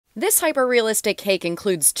This hyper-realistic cake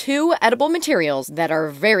includes 2 edible materials that are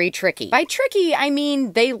very tricky. By tricky, I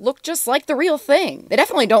mean they look just like the real thing. They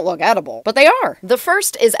definitely don't look edible, but they are. The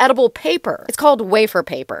first is edible paper. It's called wafer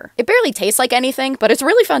paper. It barely tastes like anything, but it's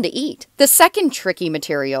really fun to eat. The second tricky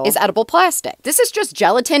material is edible plastic. This is just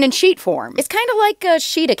gelatin in sheet form. It's kind of like a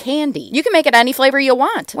sheet of candy. You can make it any flavor you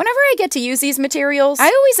want. Whenever I get to use these materials, I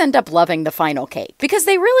always end up loving the final cake because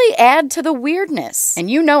they really add to the weirdness.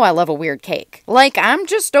 And you know I love a weird cake. Like, I'm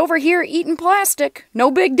just over here eating plastic. No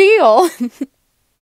big deal.